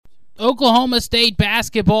Oklahoma State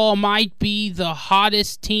basketball might be the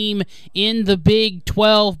hottest team in the Big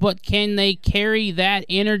 12, but can they carry that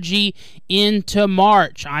energy into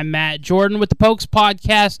March? I'm Matt Jordan with the Pokes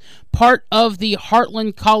Podcast, part of the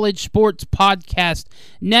Heartland College Sports Podcast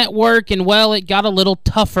Network, and well, it got a little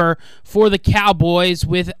tougher for the Cowboys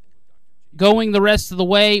with going the rest of the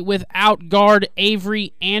way without guard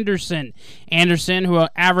Avery Anderson. Anderson, who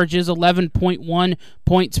averages 11.1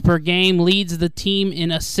 points per game, leads the team in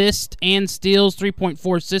assists and steals,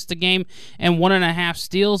 3.4 assists a game and 1.5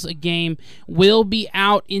 steals a game, will be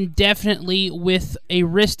out indefinitely with a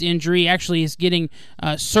wrist injury. Actually is getting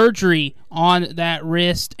surgery on that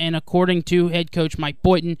wrist, and according to head coach Mike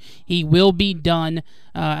Boynton, he will be done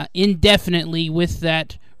indefinitely with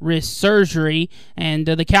that wrist surgery. And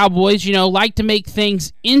the Cowboys, like to make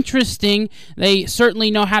things interesting. They certainly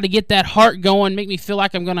know how to get that heart going, make me feel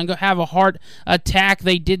like I'm going to have a heart attack.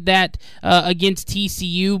 They did that against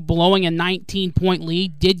TCU, blowing a 19-point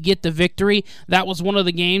lead, did get the victory. That was one of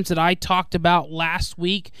the games that I talked about last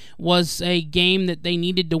week, was a game that they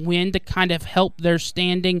needed to win to kind of help their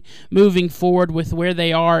standing moving forward with where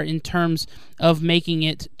they are in terms of making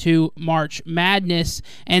it to March Madness.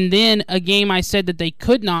 And then a game I said that they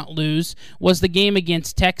could not lose was the game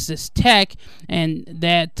against Texas Tech, and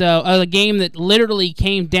that a game that literally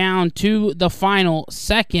came down to the final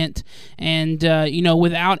second. And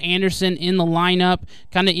without Anderson in the lineup,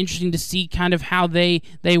 kind of interesting to see kind of how they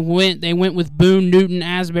went. They went with Boone, Newton,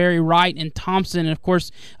 Asbury, Wright, and Thompson. And of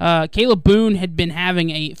course, Caleb Boone had been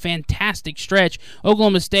having a fantastic stretch.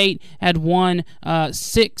 Oklahoma State had won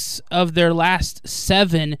 6 of their last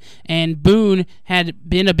 7, and Boone had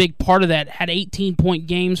been a big part of that. Had 18-point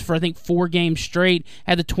games for I think 4 games straight.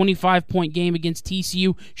 Had the 25-point game against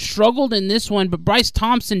TCU. Struggled in this one, but Bryce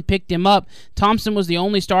Thompson picked him up. Thompson was the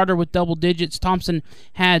only starter with double digits. Thompson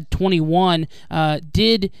had 21.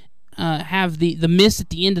 Did have the miss at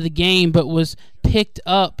the end of the game, but was picked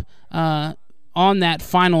up on that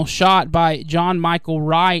final shot by John Michael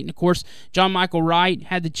Wright. And of course, John Michael Wright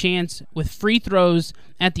had the chance with free throws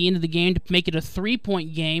at the end of the game to make it a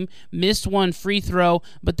 3-point game, missed one free throw,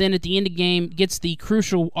 but then at the end of the game gets the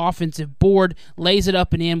crucial offensive board, lays it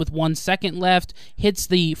up and in with 1 second left, hits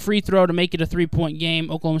the free throw to make it a 3-point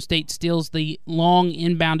game. Oklahoma State steals the long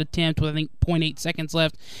inbound attempt with I think 0.8 seconds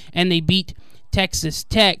left, and they beat Texas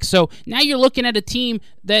Tech. So now you're looking at a team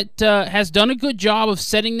that has done a good job of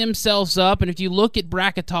setting themselves up, and if you look at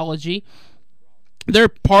bracketology, they're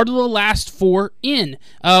part of the last 4 in.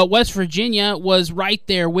 West Virginia was right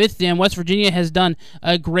there with them. West Virginia has done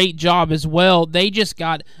a great job as well. They just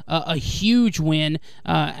got a huge win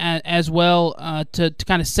as well to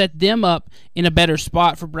kind of set them up in a better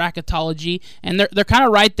spot for bracketology, and they're kind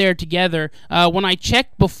of right there together. When I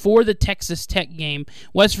checked before the Texas Tech game,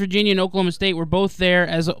 West Virginia and Oklahoma State were both there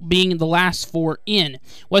as being the last 4 in.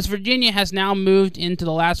 West Virginia has now moved into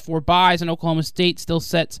the last 4 byes, and Oklahoma State still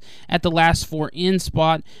sets at the last 4 in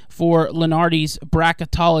spot for Lenardi's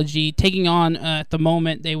bracketology. Taking on, at the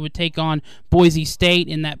moment, they would take on Boise State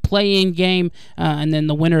in that play-in game, and then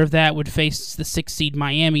the winner of that would face the 6th seed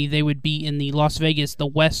Miami. They would be in the Las Vegas, the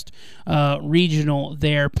West Regional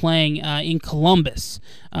there, playing in Columbus.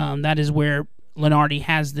 That is where Lenardi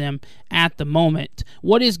has them at the moment.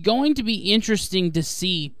 What is going to be interesting to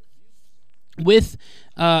see with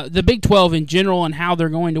the Big 12 in general and how they're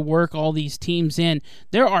going to work all these teams in,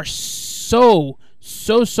 there are so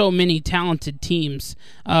many talented teams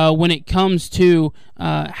when it comes to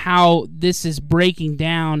how this is breaking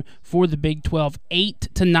down for the Big 12. 8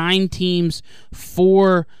 to 9 teams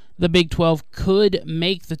for the Big 12 could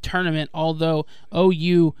make the tournament, although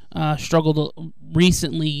OU struggled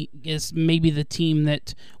recently, is maybe the team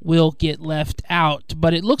that will get left out.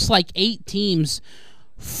 But it looks like 8 teams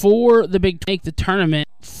for the Big 12 make the tournament.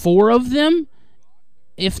 4 of them,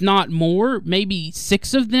 if not more, maybe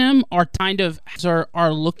 6 of them are kind of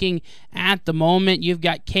are looking at the moment. You've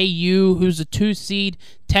got KU, who's a 2 seed,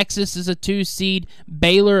 Texas is a 2 seed,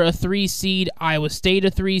 Baylor a 3 seed, Iowa State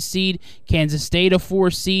a 3 seed, Kansas State a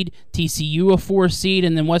 4 seed, TCU a 4 seed,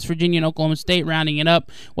 and then West Virginia and Oklahoma State rounding it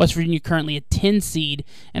up. West Virginia currently a 10 seed,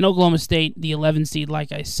 and Oklahoma State the 11 seed,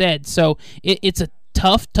 like I said. So it's a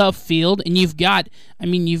tough field, and you've got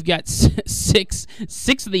 6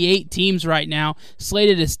 of the 8 teams right now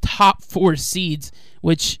slated as top 4 seeds,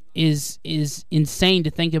 which is insane to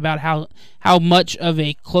think about how much of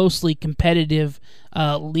a closely competitive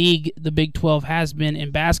league the Big 12 has been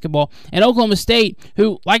in basketball. And Oklahoma State,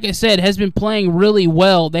 who, like I said, has been playing really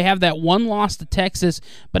well. They have that one loss to Texas,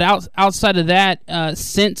 but outside of that,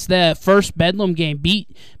 since the first Bedlam game, beat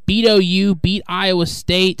OU, beat Iowa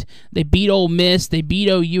State, they beat Ole Miss, they beat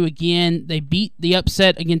OU again, they beat the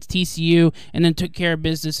upset against TCU, and then took care of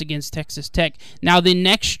business against Texas Tech. Now, these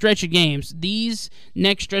next stretch of games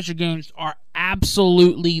are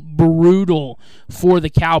absolutely brutal for the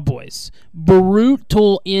Cowboys.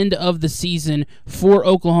 Brutal end of the season for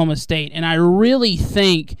Oklahoma State, and I really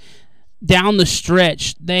think down the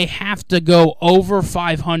stretch they have to go over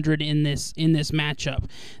 500 in this matchup.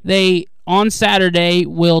 They on Saturday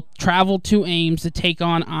will travel to Ames to take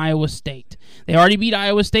on Iowa State. They already beat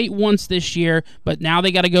Iowa State once this year, but now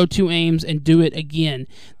they got to go to Ames and do it again.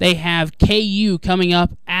 They have KU coming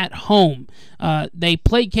up at home. They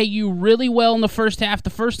played KU really well in the first half.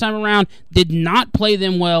 The first time around, did not play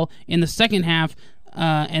them well in the second half,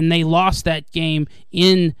 and they lost that game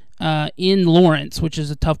in Lawrence, which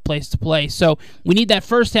is a tough place to play. So we need that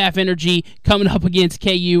first half energy coming up against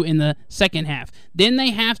KU in the second half. Then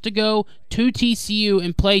they have to go to TCU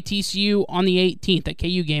and play TCU on the 18th, that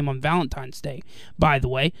KU game on Valentine's Day, by the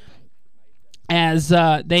way. As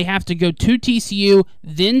they have to go to TCU,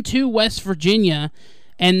 then to West Virginia,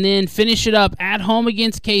 and then finish it up at home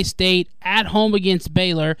against K-State, at home against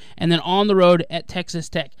Baylor, and then on the road at Texas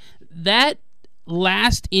Tech. That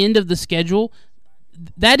last end of the schedule,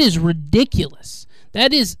 that is ridiculous.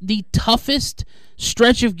 That is the toughest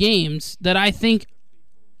stretch of games that I think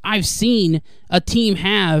I've seen a team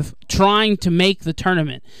have trying to make the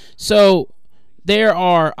tournament. So there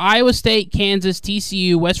are Iowa State, Kansas,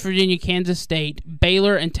 TCU, West Virginia, Kansas State,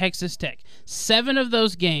 Baylor, and Texas Tech. 7 of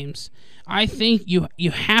those games, I think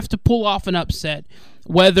you have to pull off an upset,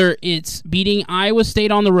 whether it's beating Iowa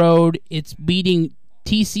State on the road, it's beating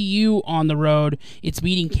TCU on the road, it's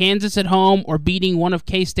beating Kansas at home, or beating one of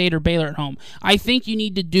K-State or Baylor at home. I think you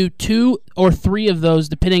need to do 2 or 3 of those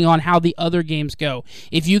depending on how the other games go.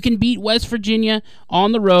 If you can beat West Virginia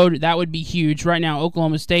on the road, that would be huge. Right now,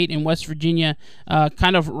 Oklahoma State and West Virginia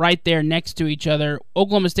kind of right there next to each other.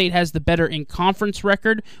 Oklahoma State has the better in-conference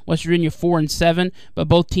record, West Virginia 4-7, but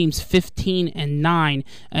both teams 15-9.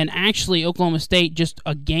 And actually, Oklahoma State just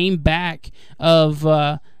a game back of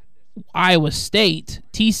Iowa State.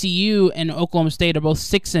 TCU and Oklahoma State are both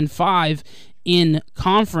 6-5 in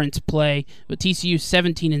conference play, but TCU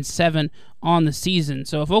 17-7 on the season.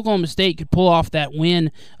 So if Oklahoma State could pull off that win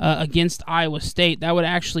against Iowa State, that would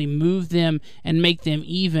actually move them and make them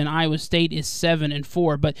even. Iowa State is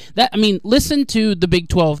 7-4. But listen to the Big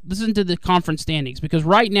 12, listen to the conference standings, because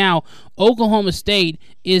right now Oklahoma State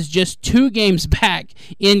is just 2 games back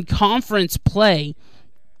in conference play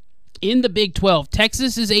in the Big 12.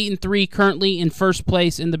 Texas is 8-3, currently in first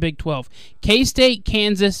place in the Big 12. K-State,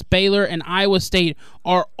 Kansas, Baylor, and Iowa State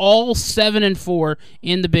are all 7-4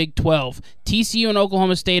 in the Big 12. TCU and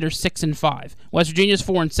Oklahoma State are 6-5. West Virginia is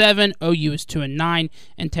 4-7. OU is 2-9,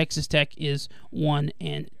 and Texas Tech is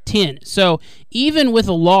 1-10. So even with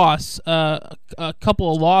a loss, a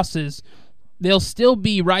couple of losses, they'll still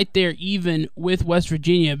be right there even with West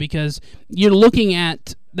Virginia, because you're looking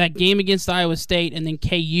at that game against Iowa State and then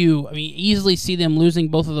KU. Easily see them losing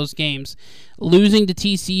both of those games. Losing to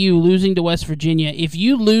TCU, losing to West Virginia. If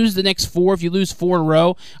you lose the next 4, if you lose 4 in a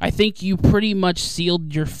row, I think you pretty much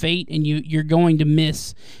sealed your fate, and you're going to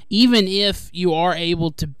miss. Even if you are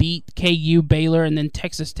able to beat KU, Baylor, and then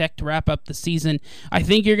Texas Tech to wrap up the season, I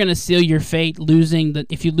think you're going to seal your fate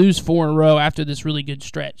if you lose 4 in a row after this really good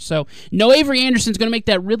stretch. So no Avery Anderson's going to make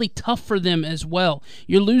that really tough for them as well.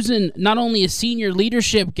 You're losing not only a senior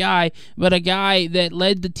leadership guy, but a guy that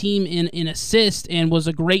led the team in assists and was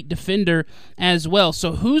a great defender as well.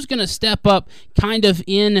 So who's going to step up kind of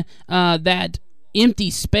in that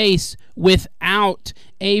empty space without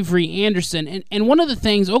Avery Anderson? And one of the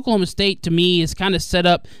things, Oklahoma State to me is kind of set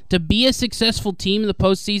up to be a successful team in the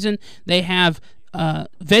postseason. They have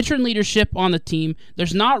veteran leadership on the team.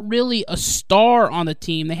 There's not really a star on the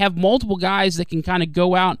team. They have multiple guys that can kind of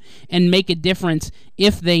go out and make a difference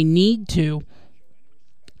if they need to.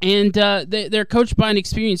 And they're coached by an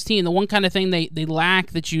experienced team. The one kind of thing they lack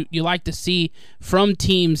that you like to see from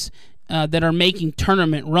teams that are making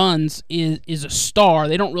tournament runs is a star.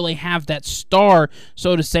 They don't really have that star,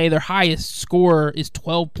 so to say. Their highest scorer is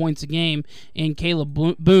 12 points a game in Caleb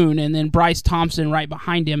Boone, and then Bryce Thompson right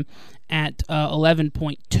behind him at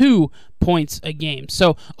 11.2 points a game.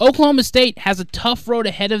 So Oklahoma State has a tough road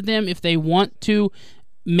ahead of them if they want to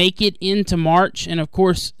make it into March, and of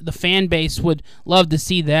course the fan base would love to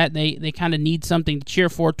see that. They kind of need something to cheer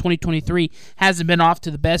for. 2023 hasn't been off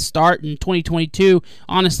to the best start, and 2022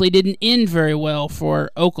 honestly didn't end very well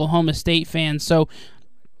for Oklahoma State fans. So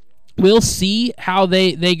we'll see how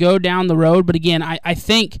they go down the road. But again, I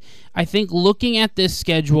think looking at this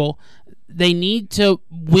schedule, they need to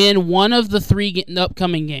win one of the three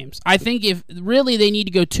upcoming games. I think if really they need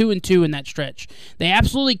to go 2-2 in that stretch. They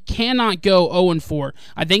absolutely cannot go 0-4.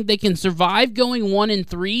 I think they can survive going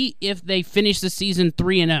 1-3 if they finish the season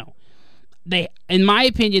 3-0. In my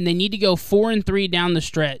opinion, they need to go 4-3 down the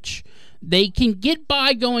stretch. They can get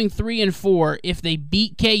by going 3-4 if they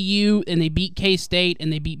beat KU and they beat K-State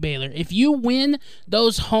and they beat Baylor. If you win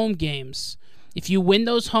those home games,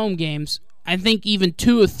 I think even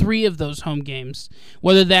 2 or 3 of those home games,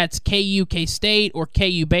 whether that's KU K-State or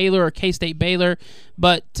KU Baylor or K-State Baylor,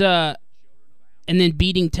 but and then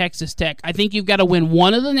beating Texas Tech. I think you've got to win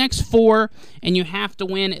one of the next 4, and you have to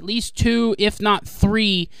win at least 2, if not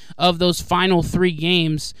 3, of those final 3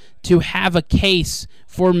 games to have a case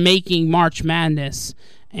for making March Madness.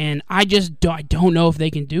 And I don't know if they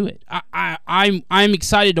can do it. I'm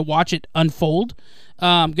excited to watch it unfold.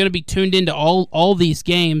 I'm going to be tuned into all these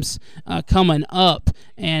games coming up,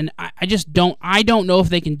 and I don't know if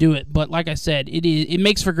they can do it. But like I said, it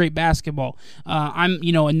makes for great basketball. I'm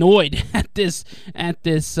annoyed at this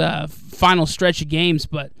final stretch of games,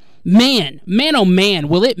 but man, oh man,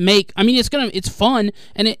 will it make? I mean, it's fun,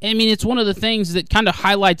 and it's one of the things that kind of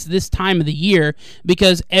highlights this time of the year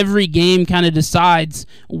because every game kind of decides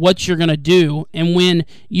what you're gonna do. And when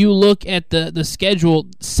you look at the schedule,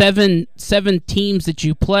 seven teams that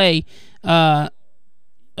you play, or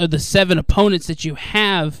the 7 opponents that you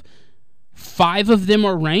have, 5 of them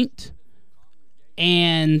are ranked,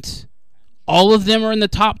 and all of them are in the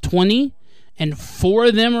top 20. And 4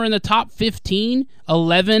 of them are in the top 15,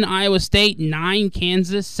 11 Iowa State, 9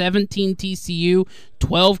 Kansas, 17 TCU,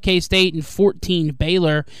 12 K-State, and 14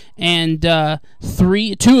 Baylor. And 2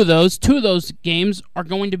 of those games are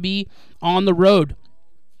going to be on the road.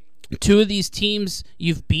 2 of these teams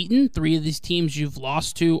you've beaten, 3 of these teams you've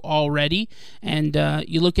lost to already. And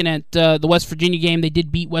you're looking at the West Virginia game. They did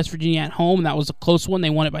beat West Virginia at home. That was a close one. They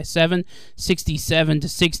won it by 7,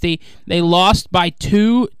 67-60. They lost by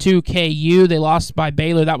 2 to KU. They lost by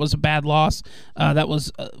Baylor. That was a bad loss. That was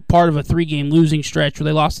part of a 3-game losing stretch where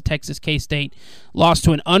they lost to Texas K-State. Lost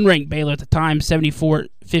to an unranked Baylor at the time,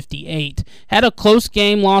 74-58. Had a close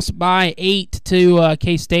game, lost by 8 to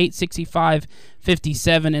K-State,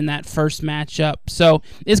 65-57 in that first matchup. So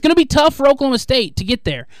it's going to be tough for Oklahoma State to get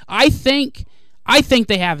there. I think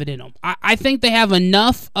they have it in them. I think they have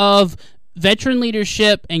enough of veteran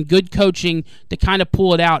leadership and good coaching to kind of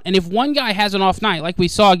pull it out. And if one guy has an off night, like we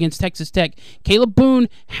saw against Texas Tech, Caleb Boone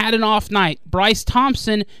had an off night. Bryce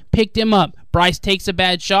Thompson picked him up. Bryce takes a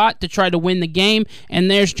bad shot to try to win the game,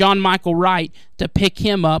 and there's John Michael Wright to pick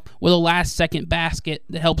him up with a last-second basket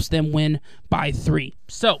that helps them win by 3.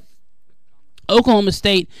 So Oklahoma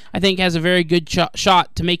State, I think, has a very good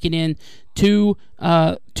shot to make it in to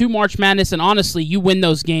March Madness. And honestly, you win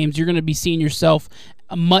those games, you're going to be seeing yourself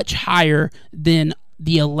much higher than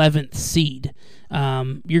the 11th seed.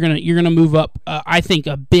 You're gonna move up, I think,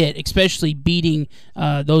 a bit, especially beating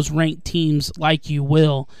those ranked teams like you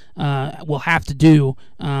will have to do.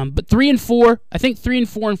 But 3-4, I think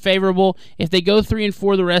 3-4 and favorable. If they go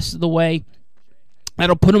 3-4 the rest of the way,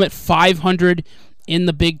 that'll put them at 500 in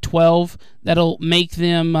the Big 12. That'll make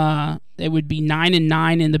them. It would be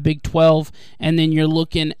 9-9 in the Big 12, and then you're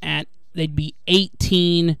looking at they'd be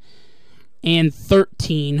 18-13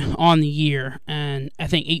 on the year, and I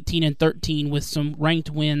think 18-13 with some ranked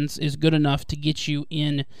wins is good enough to get you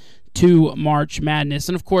in to March Madness.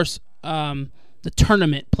 And of course, the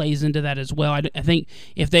tournament plays into that as well. I think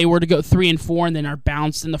if they were to go 3-4 and then are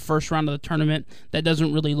bounced in the first round of the tournament, that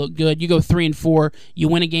doesn't really look good. You go 3-4, you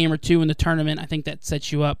win a game or 2 in the tournament. I think that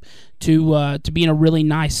sets you up to be in a really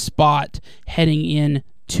nice spot heading in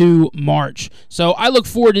to March. So I look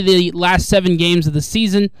forward to the last 7 games of the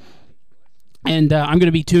season. And I'm going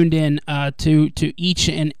to be tuned in to each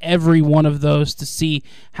and every one of those to see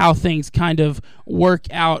how things kind of work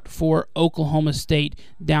out for Oklahoma State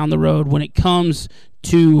down the road when it comes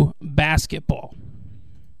to basketball.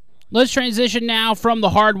 Let's transition now from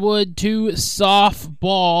the hardwood to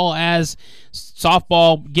softball as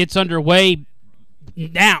softball gets underway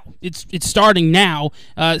now. It's starting now.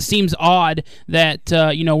 It seems odd that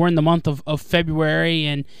we're in the month of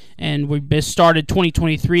February and we just started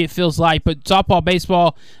 2023. It feels like, but softball,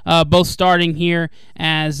 baseball, both starting here.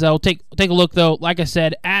 As we'll take a look though, like I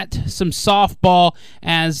said, at some softball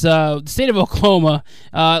as the state of Oklahoma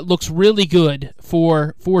looks really good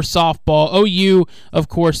for softball. OU, of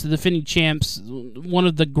course, the defending champs, one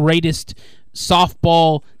of the greatest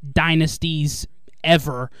softball dynasties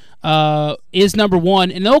ever, is number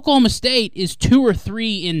one, and Oklahoma State is 2 or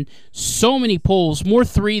 3 in so many polls, more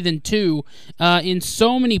 3 than 2 in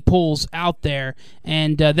so many polls out there,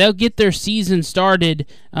 and they'll get their season started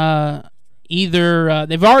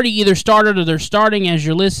they've already either started or they're starting as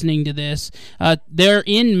you're listening to this. They're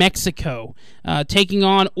in Mexico, taking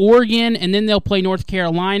on Oregon, and then they'll play North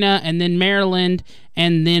Carolina, and then Maryland,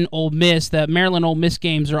 and then Ole Miss. The Maryland-Ole Miss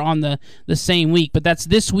games are on the same week, but that's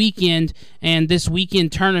this weekend, and this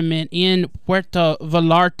weekend tournament in Puerto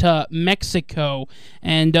Vallarta, Mexico.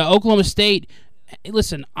 And Oklahoma State,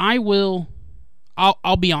 listen, I'll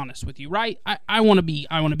be honest with you, right? I want to be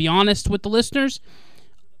honest with the listeners.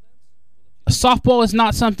 Softball is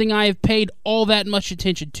not something I have paid all that much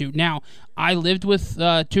attention to. Now, I lived with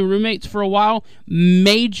 2 roommates for a while,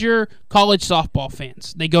 major college softball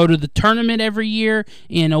fans. They go to the tournament every year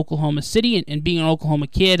in Oklahoma City, and being an Oklahoma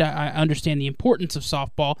kid, I understand the importance of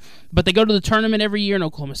softball, but they go to the tournament every year in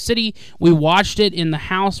Oklahoma City. We watched it in the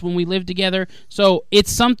house when we lived together, so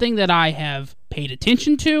it's something that I have paid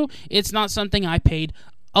attention to. It's not something I paid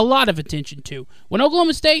a lot of attention to. When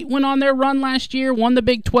Oklahoma State went on their run last year, won the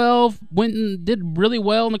Big 12, went and did really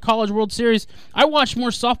well in the College World Series, I watched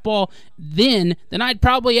more softball then than I'd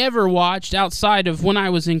probably ever watched outside of when I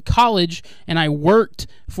was in college and I worked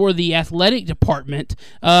for the athletic department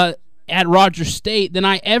at Rogers State than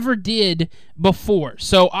I ever did before.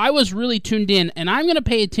 So I was really tuned in, and I'm going to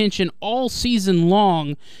pay attention all season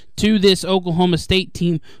long to this Oklahoma State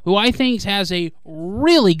team, who I think has a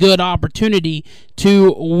really good opportunity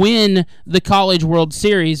to win the College World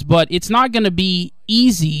Series, but it's not going to be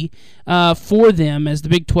easy for them, as the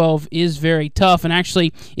Big 12 is very tough. And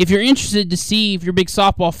actually, if you're interested to see, if you're a big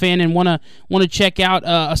softball fan and want to check out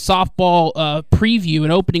a softball preview,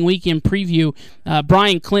 an opening weekend preview,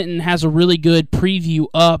 Brian Clinton has a really good preview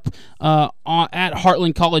up at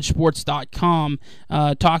heartlandcollegesports.com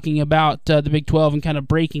talking about the Big 12 and kind of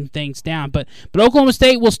breaking things down. But Oklahoma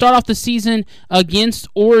State will start off the season against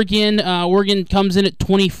Oregon. Oregon comes in at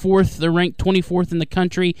 24th. They're ranked 24th in the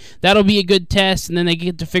country. That'll be a good test, and then they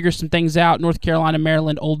get to figure some things out. North Carolina,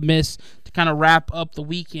 Maryland, Ole Miss to kind of wrap up the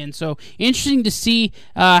weekend. So interesting to see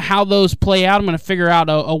how those play out. I'm going to figure out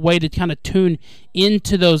a way to kind of tune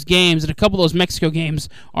into those games, and a couple of those Mexico games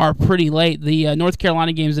are pretty late. The North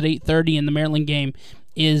Carolina game is at 8:30, and the Maryland game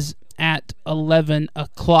is at 11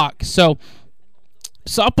 o'clock. So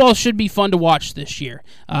softball should be fun to watch this year.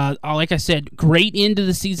 Like I said, great into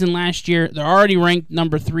the season last year. They're already ranked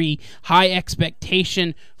number 3. High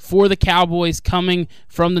expectation for the Cowboys coming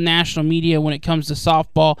from the national media when it comes to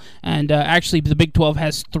softball. And actually, the Big 12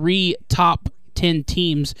 has 3 top 10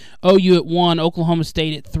 teams. OU at 1, Oklahoma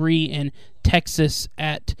State at 3, and Texas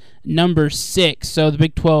at number 6. So the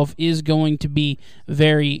Big 12 is going to be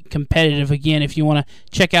very competitive. Again, if you want to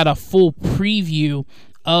check out a full preview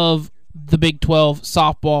of the Big 12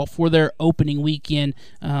 softball for their opening weekend,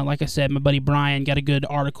 like I said, my buddy Brian got a good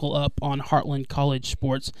article up on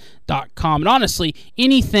heartlandcollegesports.com. And honestly,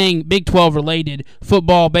 anything Big 12 related,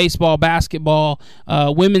 football, baseball, basketball,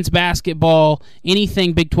 women's basketball,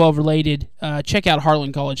 anything Big 12 related, check out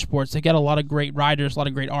Heartland College Sports. They got a lot of great writers, a lot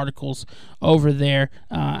of great articles over there.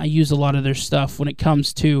 I use a lot of their stuff when it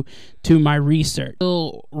comes to my research.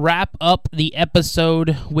 We'll wrap up the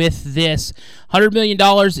episode with this. $100 million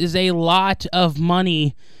is a lot of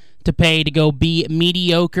money to pay to go be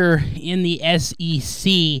mediocre in the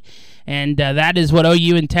SEC, and that is what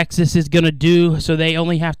OU and Texas is going to do. So they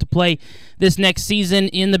only have to play this next season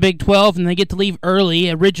in the Big 12, and they get to leave early.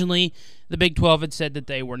 Originally, the Big 12 had said that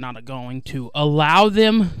they were not going to allow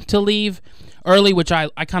them to leave early, which I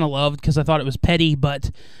kind of loved because I thought it was petty, but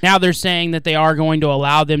now they're saying that they are going to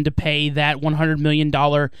allow them to pay that $100 million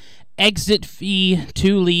exit fee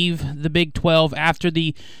to leave the Big 12 after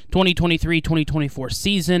the 2023-2024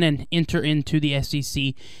 season and enter into the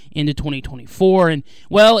SEC into 2024. And,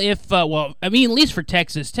 at least for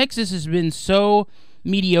Texas has been so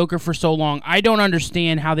mediocre for so long. I don't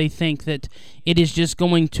understand how they think that it is just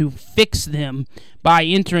going to fix them by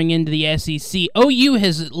entering into the SEC. OU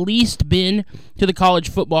has at least been to the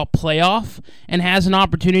college football playoff and has an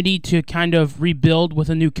opportunity to kind of rebuild with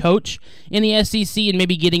a new coach in the SEC, and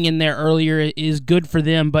maybe getting in there earlier is good for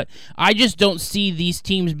them. But I just don't see these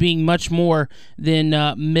teams being much more than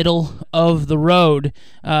middle of the road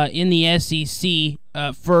in the SEC.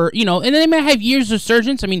 And then they may have years of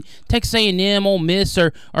resurgence. I mean, Texas A&M, Ole Miss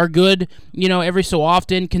are good, every so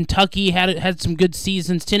often. Kentucky had some good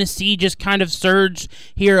seasons. Tennessee just kind of surged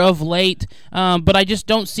here of late, but I just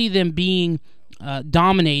don't see them being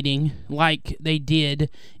dominating like they did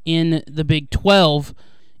in the Big 12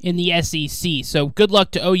 in the SEC. So good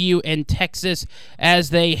luck to OU and Texas as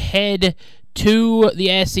they head to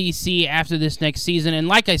the SEC after this next season. And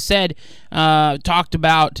like I said, talked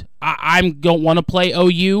about, I don't want to play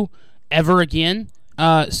OU ever again.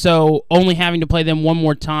 So only having to play them one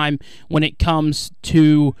more time when it comes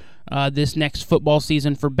to this next football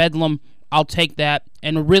season for Bedlam, I'll take that.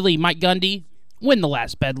 And really, Mike Gundy, win the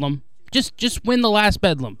last Bedlam. Just win the last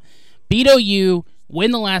Bedlam. Beat OU,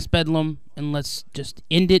 win the last Bedlam, and let's just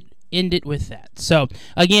end it with that. So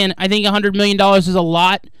again, I think $100 million is a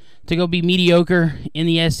lot to go be mediocre in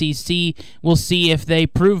the SEC. We'll see if they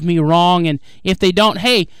prove me wrong, and if they don't,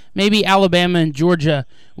 hey, maybe Alabama and Georgia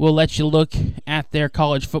will let you look at their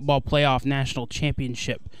college football playoff national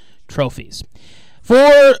championship trophies.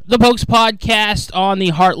 For the Pokes Podcast on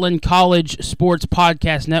the Heartland College Sports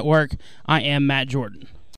Podcast Network, I am Matt Jordan.